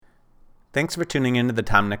Thanks for tuning into the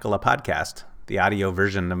Tom Nicola podcast, the audio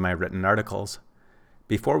version of my written articles.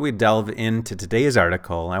 Before we delve into today's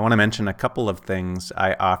article, I want to mention a couple of things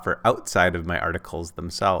I offer outside of my articles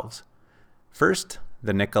themselves. First,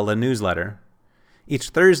 the Nicola newsletter. Each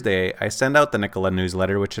Thursday, I send out the Nicola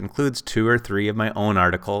newsletter, which includes 2 or 3 of my own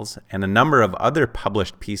articles and a number of other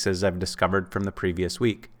published pieces I've discovered from the previous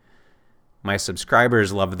week. My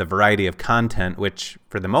subscribers love the variety of content, which,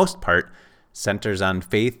 for the most part, centers on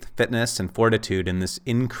faith, fitness, and fortitude in this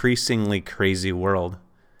increasingly crazy world.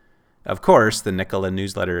 Of course, the Nicola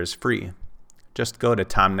newsletter is free. Just go to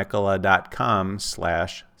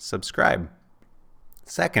tomnicola.com/subscribe.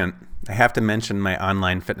 Second, I have to mention my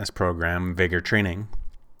online fitness program, Vigor Training.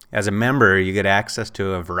 As a member, you get access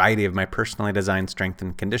to a variety of my personally designed strength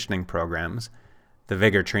and conditioning programs, the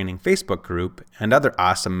Vigor Training Facebook group, and other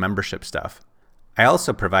awesome membership stuff. I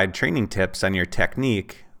also provide training tips on your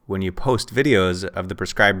technique when you post videos of the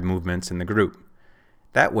prescribed movements in the group.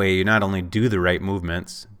 That way, you not only do the right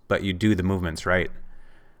movements, but you do the movements right.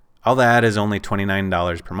 All that is only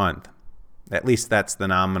 $29 per month. At least that's the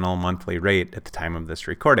nominal monthly rate at the time of this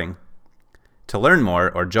recording. To learn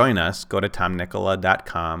more or join us, go to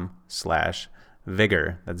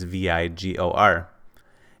tomnicola.com/vigor. That's VIGOR.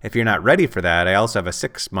 If you're not ready for that, I also have a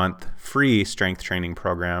 6-month free strength training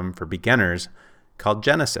program for beginners called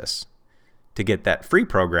Genesis. To get that free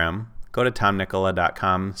program, go to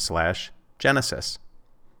tomnicola.com/Genesis.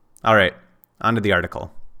 All right, on to the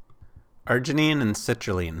article. Arginine and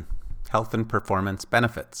citrulline, health and performance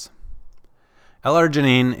benefits.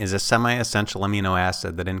 L-arginine is a semi-essential amino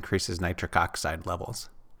acid that increases nitric oxide levels.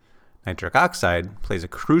 Nitric oxide plays a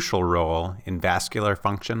crucial role in vascular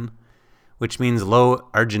function, which means low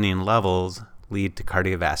arginine levels lead to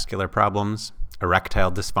cardiovascular problems,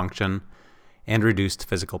 erectile dysfunction, and reduced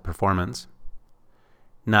physical performance.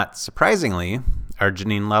 Not surprisingly,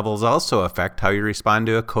 arginine levels also affect how you respond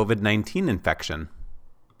to a COVID-19 infection.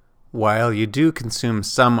 While you do consume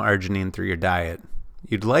some arginine through your diet,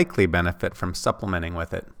 you'd likely benefit from supplementing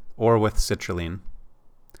with it, or with citrulline.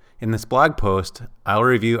 In this blog post, I'll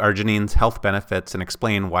review arginine's health benefits and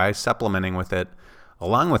explain why supplementing with it,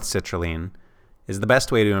 along with citrulline, is the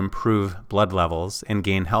best way to improve blood levels and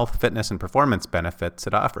gain health, fitness, and performance benefits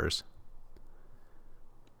it offers.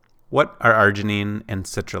 What are arginine and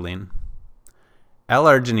citrulline?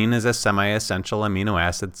 L-arginine is a semi-essential amino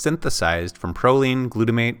acid synthesized from proline,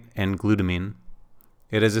 glutamate, and glutamine.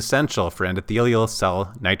 It is essential for endothelial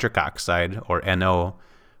cell nitric oxide, or NO,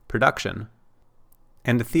 production.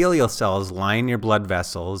 Endothelial cells line your blood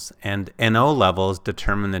vessels, and NO levels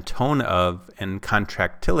determine the tone of and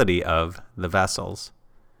contractility of the vessels.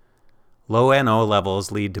 Low NO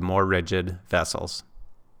levels lead to more rigid vessels.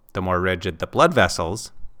 The more rigid the blood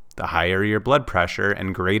vessels, the higher your blood pressure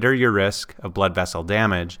and greater your risk of blood vessel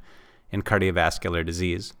damage and cardiovascular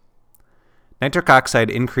disease. Nitric oxide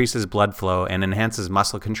increases blood flow and enhances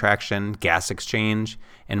muscle contraction, gas exchange,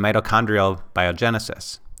 and mitochondrial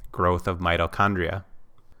biogenesis, growth of mitochondria.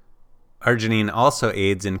 Arginine also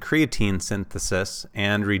aids in creatine synthesis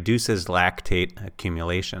and reduces lactate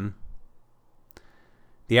accumulation.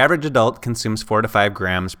 The average adult consumes 4 to 5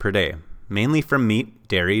 grams per day, mainly from meat,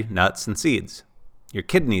 dairy, nuts, and seeds. Your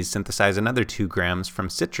kidneys synthesize another 2 grams from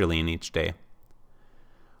citrulline each day.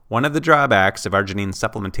 One of the drawbacks of arginine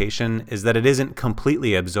supplementation is that it isn't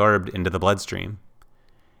completely absorbed into the bloodstream.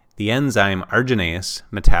 The enzyme arginase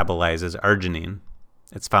metabolizes arginine.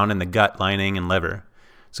 It's found in the gut lining and liver,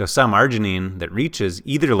 so some arginine that reaches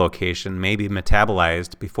either location may be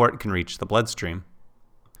metabolized before it can reach the bloodstream.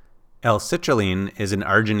 L-citrulline is an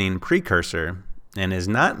arginine precursor and is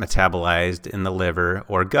not metabolized in the liver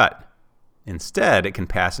or gut. Instead, it can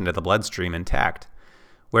pass into the bloodstream intact,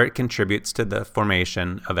 where it contributes to the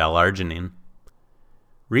formation of L-arginine.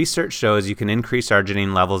 Research shows you can increase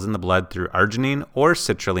arginine levels in the blood through arginine or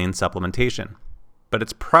citrulline supplementation, but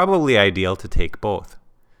it's probably ideal to take both.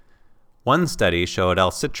 One study showed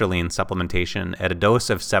L-citrulline supplementation at a dose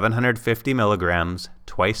of 750 milligrams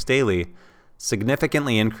twice daily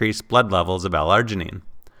significantly increased blood levels of L-arginine,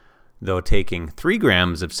 though taking 3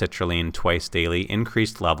 grams of citrulline twice daily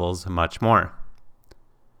increased levels much more.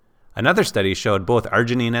 Another study showed both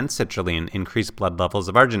arginine and citrulline increased blood levels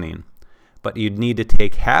of arginine, but you'd need to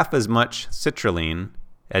take half as much citrulline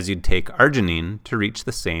as you'd take arginine to reach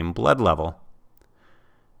the same blood level.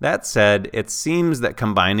 That said, it seems that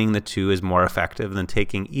combining the two is more effective than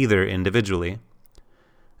taking either individually.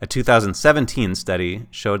 A 2017 study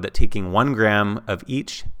showed that taking 1 gram of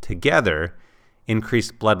each together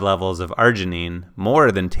increased blood levels of arginine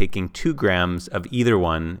more than taking 2 grams of either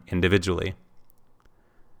one individually.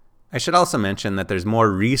 I should also mention that there's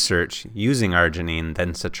more research using arginine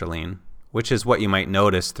than citrulline, which is what you might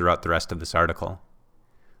notice throughout the rest of this article.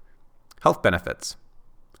 Health benefits.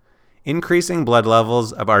 Increasing blood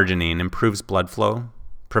levels of arginine improves blood flow,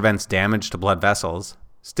 prevents damage to blood vessels,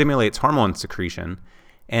 stimulates hormone secretion,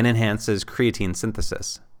 and enhances creatine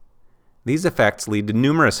synthesis. These effects lead to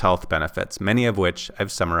numerous health benefits, many of which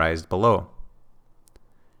I've summarized below.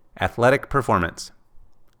 Athletic performance.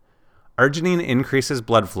 Arginine increases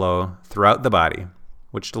blood flow throughout the body,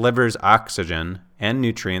 which delivers oxygen and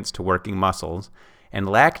nutrients to working muscles, and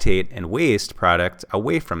lactate and waste products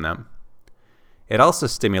away from them. It also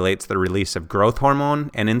stimulates the release of growth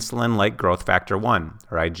hormone and insulin-like growth factor 1,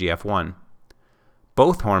 or IGF-1.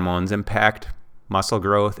 Both hormones impact muscle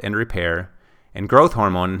growth and repair, and growth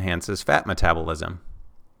hormone enhances fat metabolism.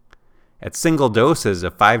 At single doses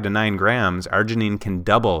of 5 to 9 grams, arginine can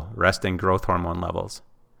double resting growth hormone levels.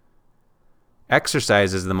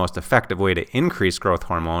 Exercise is the most effective way to increase growth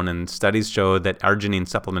hormone, and studies show that arginine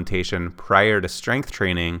supplementation prior to strength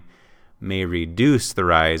training may reduce the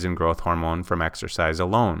rise in growth hormone from exercise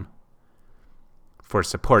alone. For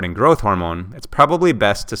supporting growth hormone, it's probably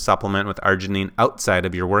best to supplement with arginine outside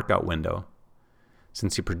of your workout window.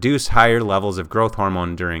 Since you produce higher levels of growth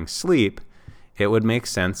hormone during sleep, it would make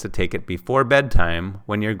sense to take it before bedtime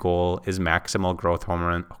when your goal is maximal growth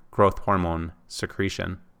hormone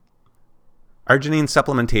secretion. Arginine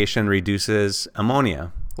supplementation reduces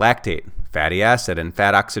ammonia, lactate, fatty acid, and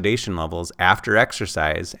fat oxidation levels after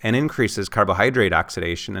exercise and increases carbohydrate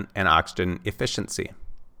oxidation and oxygen efficiency.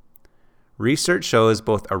 Research shows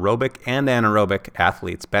both aerobic and anaerobic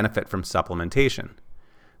athletes benefit from supplementation,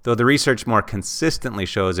 though the research more consistently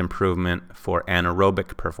shows improvement for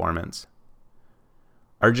anaerobic performance.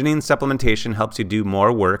 Arginine supplementation helps you do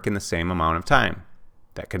more work in the same amount of time.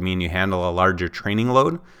 That could mean you handle a larger training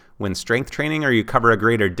load when strength training, or you cover a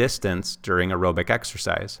greater distance during aerobic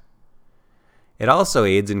exercise. It also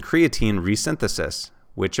aids in creatine resynthesis,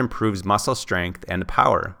 which improves muscle strength and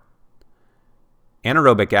power.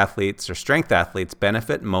 Anaerobic athletes or strength athletes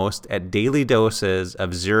benefit most at daily doses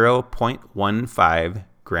of 0.15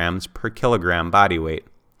 grams per kilogram body weight,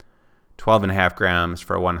 12.5 grams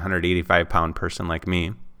for a 185-pound person like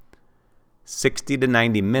me, 60 to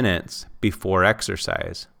 90 minutes before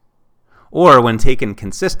exercise. Or when taken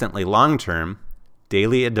consistently long-term,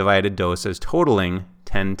 daily divided doses totaling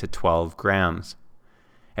 10 to 12 grams.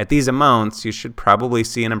 At these amounts, you should probably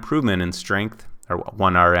see an improvement in strength, or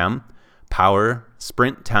 1RM, power,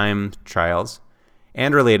 sprint time trials,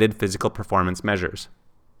 and related physical performance measures.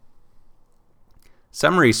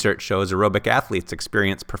 Some research shows aerobic athletes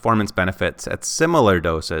experience performance benefits at similar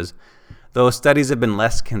doses, though studies have been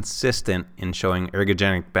less consistent in showing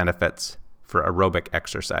ergogenic benefits for aerobic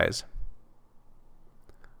exercise.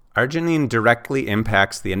 Arginine directly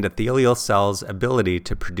impacts the endothelial cell's ability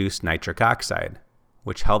to produce nitric oxide,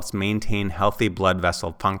 which helps maintain healthy blood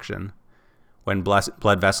vessel function. When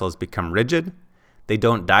blood vessels become rigid, they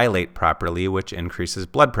don't dilate properly, which increases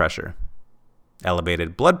blood pressure.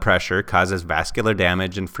 Elevated blood pressure causes vascular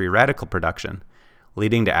damage and free radical production,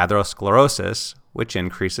 leading to atherosclerosis, which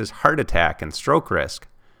increases heart attack and stroke risk.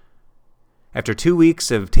 After 2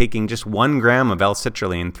 weeks of taking just 1 gram of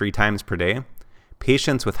L-citrulline 3 times per day,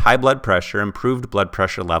 patients with high blood pressure improved blood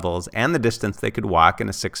pressure levels and the distance they could walk in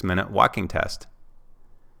a 6-minute walking test.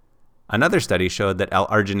 Another study showed that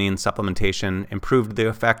L-arginine supplementation improved the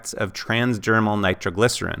effects of transdermal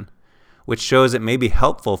nitroglycerin, which shows it may be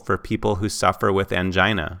helpful for people who suffer with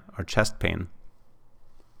angina or chest pain.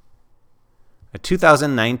 A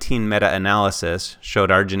 2019 meta-analysis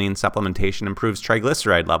showed arginine supplementation improves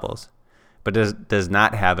triglyceride levels, but does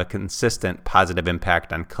not have a consistent positive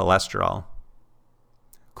impact on cholesterol.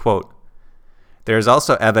 Quote, "There is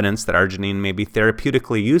also evidence that arginine may be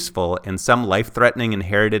therapeutically useful in some life-threatening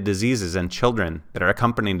inherited diseases in children that are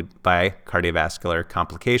accompanied by cardiovascular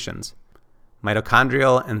complications.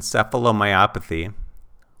 Mitochondrial encephalomyopathy,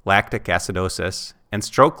 lactic acidosis, and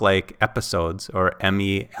stroke-like episodes, or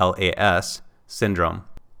MELAS, syndrome.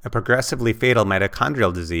 A progressively fatal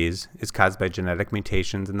mitochondrial disease is caused by genetic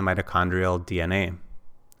mutations in the mitochondrial DNA.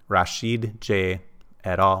 Rashid J.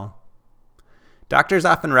 et al. Doctors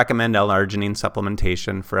often recommend L-arginine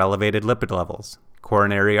supplementation for elevated lipid levels,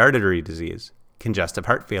 coronary artery disease, congestive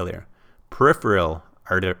heart failure, peripheral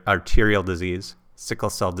arterial disease, sickle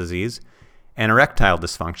cell disease, and erectile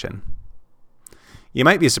dysfunction. You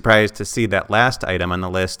might be surprised to see that last item on the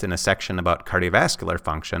list in a section about cardiovascular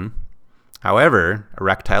function. However,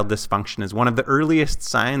 erectile dysfunction is one of the earliest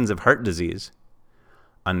signs of heart disease.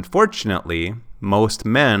 Unfortunately, most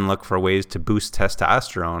men look for ways to boost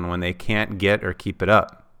testosterone when they can't get or keep it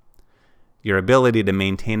up. Your ability to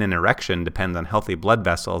maintain an erection depends on healthy blood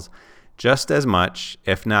vessels, just as much,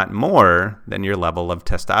 if not more, than your level of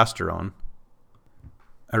testosterone.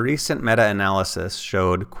 A recent meta-analysis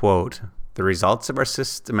showed, quote, "The results of our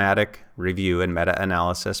systematic review and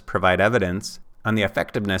meta-analysis provide evidence on the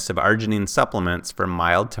effectiveness of arginine supplements for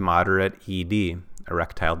mild to moderate ED,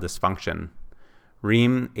 erectile dysfunction."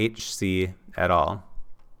 Ream H.C. et al.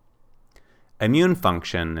 Immune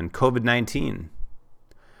function and COVID-19.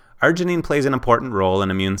 Arginine plays an important role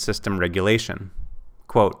in immune system regulation.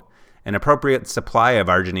 Quote, "An appropriate supply of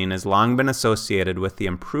arginine has long been associated with the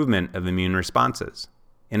improvement of immune responses.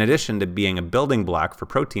 In addition to being a building block for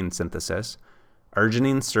protein synthesis,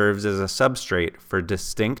 arginine serves as a substrate for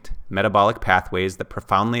distinct metabolic pathways that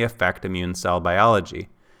profoundly affect immune cell biology,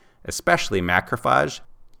 especially macrophage,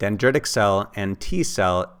 dendritic cell, and T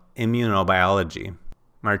cell immunobiology."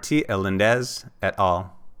 Martí Elíndez et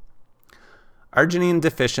al. Arginine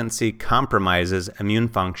deficiency compromises immune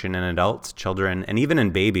function in adults, children, and even in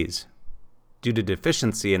babies. Due to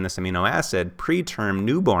deficiency in this amino acid, preterm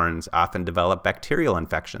newborns often develop bacterial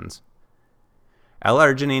infections.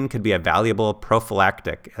 L-arginine could be a valuable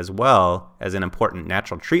prophylactic as well as an important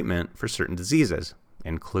natural treatment for certain diseases,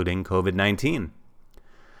 including COVID-19.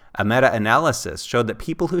 A meta-analysis showed that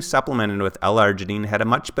people who supplemented with L-arginine had a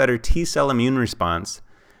much better T-cell immune response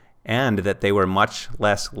and that they were much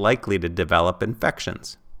less likely to develop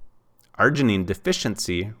infections. Arginine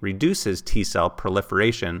deficiency reduces T-cell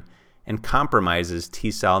proliferation and compromises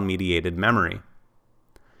T-cell mediated memory.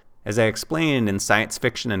 As I explained in Science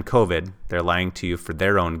Fiction and COVID, they're lying to you for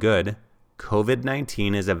their own good,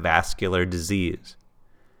 COVID-19 is a vascular disease.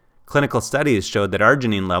 Clinical studies showed that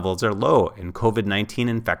arginine levels are low in COVID-19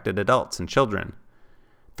 infected adults and children.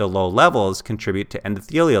 The low levels contribute to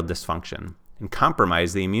endothelial dysfunction and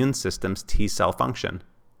compromise the immune system's T-cell function.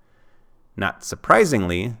 Not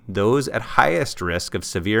surprisingly, those at highest risk of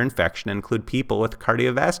severe infection include people with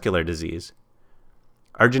cardiovascular disease.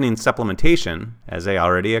 Arginine supplementation, as I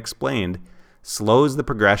already explained, slows the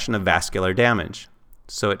progression of vascular damage,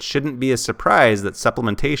 so it shouldn't be a surprise that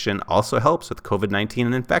supplementation also helps with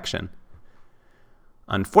COVID-19 infection.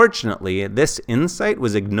 Unfortunately, this insight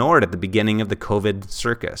was ignored at the beginning of the COVID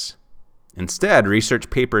circus. Instead, research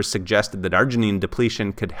papers suggested that arginine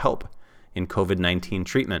depletion could help in COVID-19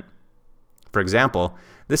 treatment. For example,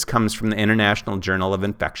 this comes from the International Journal of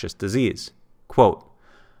Infectious Disease. Quote,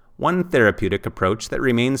 "One therapeutic approach that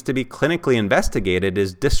remains to be clinically investigated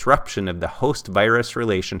is disruption of the host-virus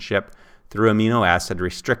relationship through amino acid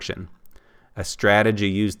restriction, a strategy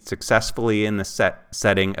used successfully in the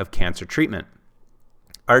setting of cancer treatment.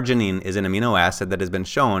 Arginine is an amino acid that has been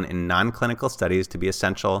shown in non-clinical studies to be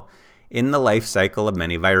essential in the life cycle of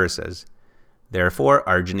many viruses. Therefore,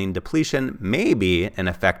 arginine depletion may be an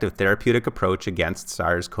effective therapeutic approach against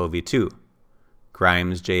SARS-CoV-2.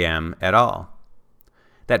 Grimes J.M. et al.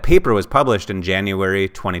 That paper was published in January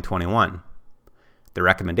 2021. The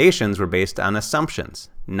recommendations were based on assumptions,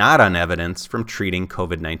 not on evidence from treating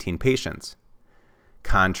COVID-19 patients.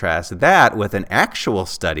 Contrast that with an actual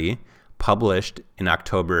study published in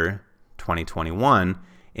October 2021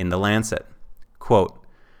 in The Lancet. Quote,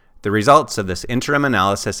 "The results of this interim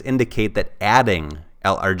analysis indicate that adding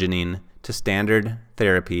L-arginine to standard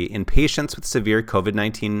therapy in patients with severe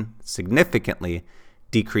COVID-19 significantly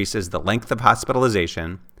decreases the length of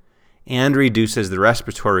hospitalization and reduces the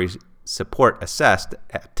respiratory support assessed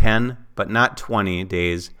at 10 but not 20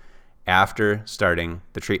 days after starting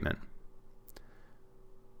the treatment."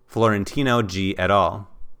 Florentino G. et al.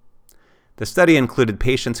 The study included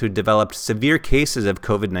patients who developed severe cases of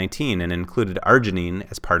COVID-19 and included arginine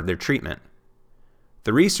as part of their treatment.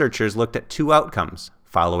 The researchers looked at two outcomes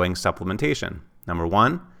following supplementation. Number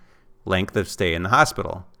one, length of stay in the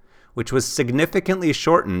hospital, which was significantly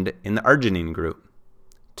shortened in the arginine group.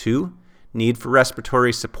 Two, need for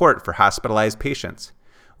respiratory support for hospitalized patients,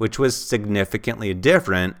 which was significantly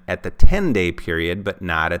different at the 10-day period but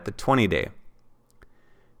not at the 20-day.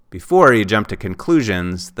 Before you jump to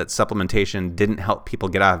conclusions that supplementation didn't help people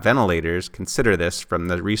get off ventilators, consider this from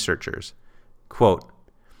the researchers. Quote,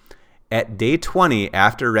 "At day 20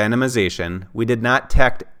 after randomization, we did not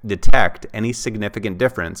detect any significant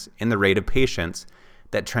difference in the rate of patients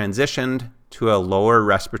that transitioned to a lower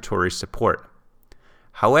respiratory support.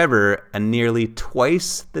 However, a nearly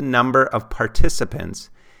twice the number of participants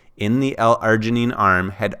in the L-arginine arm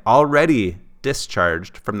had already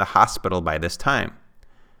discharged from the hospital by this time,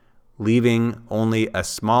 leaving only a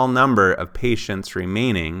small number of patients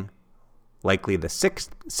remaining, likely the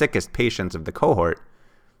sickest patients of the cohort.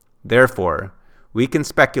 Therefore, we can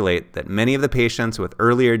speculate that many of the patients with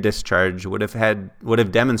earlier discharge would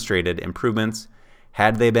have demonstrated improvements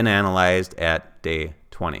had they been analyzed at day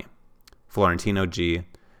 20. Florentino G.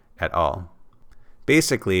 et al.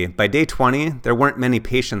 Basically, by day 20, there weren't many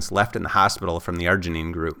patients left in the hospital from the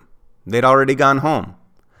arginine group. They'd already gone home.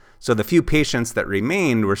 So the few patients that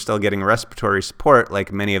remained were still getting respiratory support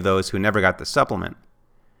like many of those who never got the supplement.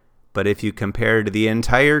 But if you compared the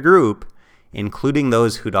entire group, including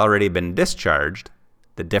those who'd already been discharged,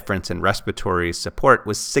 the difference in respiratory support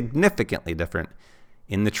was significantly different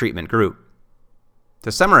in the treatment group.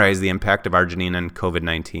 To summarize the impact of arginine on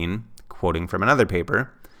COVID-19, quoting from another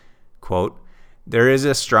paper, quote, "There is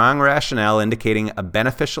a strong rationale indicating a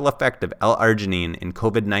beneficial effect of L-arginine in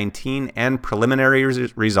COVID-19, and preliminary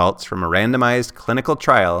results from a randomized clinical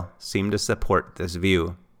trial seem to support this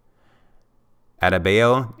view."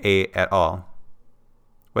 Adebayo et al.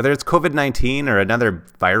 Whether it's COVID-19 or another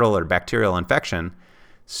viral or bacterial infection,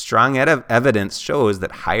 strong evidence shows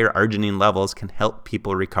that higher arginine levels can help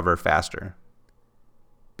people recover faster.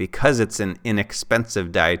 Because it's an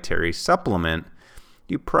inexpensive dietary supplement,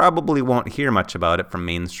 you probably won't hear much about it from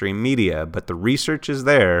mainstream media, but the research is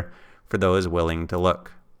there for those willing to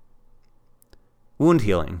look. Wound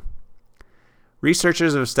healing.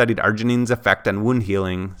 Researchers have studied arginine's effect on wound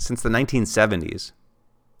healing since the 1970s.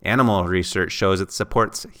 Animal research shows it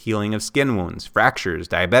supports healing of skin wounds, fractures,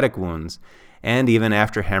 diabetic wounds, and even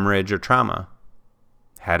after hemorrhage or trauma.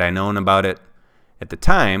 Had I known about it at the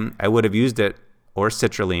time, I would have used it or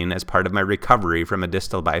citrulline as part of my recovery from a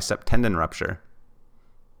distal bicep tendon rupture.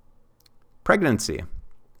 Pregnancy.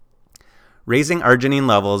 Raising arginine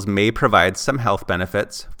levels may provide some health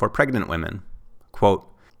benefits for pregnant women. Quote,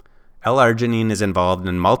 "L-arginine is involved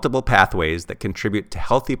in multiple pathways that contribute to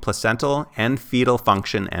healthy placental and fetal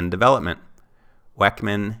function and development."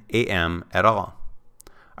 Weckman, A.M. et al.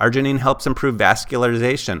 Arginine helps improve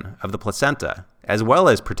vascularization of the placenta, as well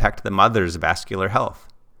as protect the mother's vascular health.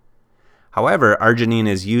 However, arginine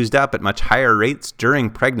is used up at much higher rates during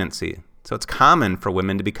pregnancy, so it's common for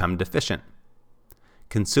women to become deficient.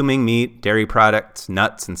 Consuming meat, dairy products,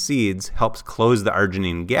 nuts, and seeds helps close the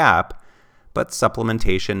arginine gap, but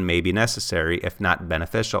supplementation may be necessary if not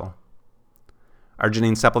beneficial.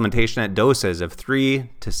 Arginine supplementation at doses of 3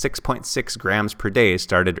 to 6.6 grams per day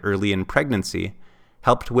started early in pregnancy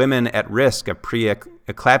helped women at risk of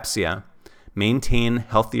preeclampsia maintain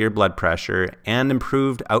healthier blood pressure and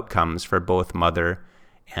improved outcomes for both mother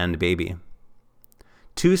and baby.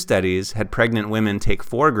 2 studies had pregnant women take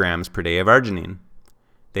 4 grams per day of arginine.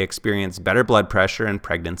 They experienced better blood pressure and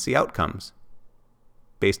pregnancy outcomes.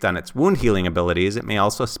 Based on its wound healing abilities, it may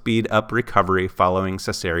also speed up recovery following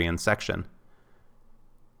cesarean section.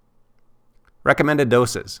 Recommended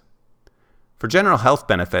doses. For general health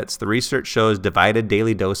benefits, the research shows divided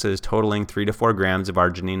daily doses totaling 3 to 4 grams of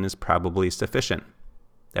arginine is probably sufficient.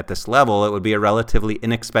 At this level, it would be a relatively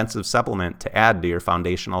inexpensive supplement to add to your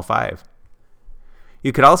foundational 5.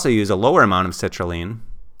 You could also use a lower amount of citrulline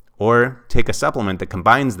or take a supplement that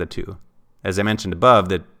combines the two. As I mentioned above,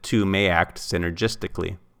 the two may act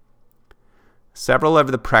synergistically. Several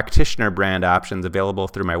of the practitioner brand options available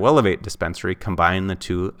through my Wellevate dispensary combine the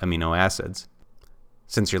 2 amino acids.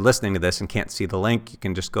 Since you're listening to this and can't see the link, you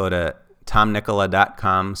can just go to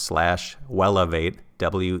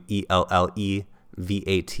tomnikkola.com/Wellevate,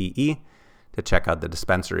 WELLEVATE, to check out the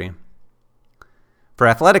dispensary. For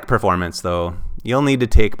athletic performance, though, you'll need to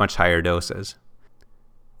take much higher doses.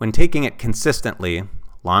 When taking it consistently,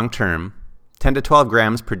 long-term, 10 to 12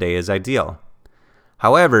 grams per day is ideal.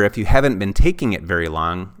 However, if you haven't been taking it very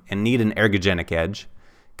long and need an ergogenic edge,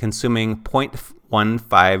 consuming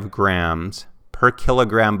 0.15 grams per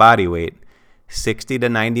kilogram body weight 60 to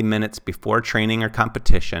 90 minutes before training or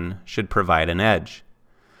competition should provide an edge.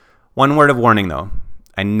 One word of warning though,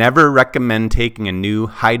 I never recommend taking a new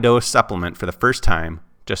high-dose supplement for the first time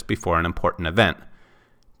just before an important event.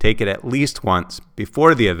 Take it at least once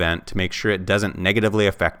before the event to make sure it doesn't negatively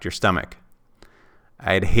affect your stomach.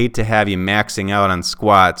 I'd hate to have you maxing out on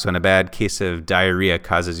squats when a bad case of diarrhea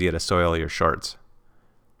causes you to soil your shorts.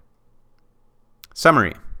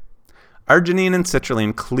 Summary. Arginine and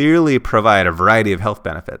citrulline clearly provide a variety of health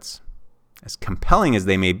benefits. As compelling as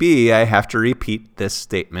they may be, I have to repeat this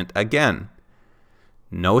statement again.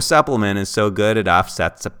 No supplement is so good it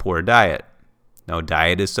offsets a poor diet. No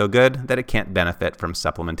diet is so good that it can't benefit from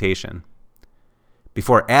supplementation.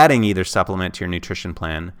 Before adding either supplement to your nutrition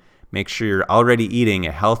plan, make sure you're already eating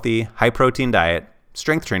a healthy, high-protein diet,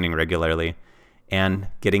 strength training regularly, and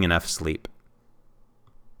getting enough sleep.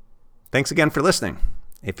 Thanks again for listening.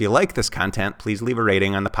 If you like this content, please leave a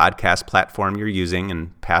rating on the podcast platform you're using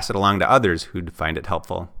and pass it along to others who'd find it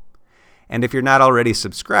helpful. And if you're not already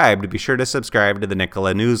subscribed, be sure to subscribe to the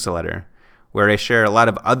Nikkola newsletter, where I share a lot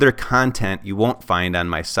of other content you won't find on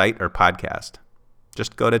my site or podcast. Just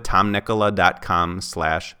just go to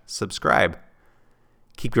tomnikkola.com/subscribe.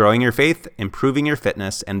 Keep growing your faith, improving your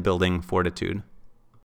fitness, and building fortitude.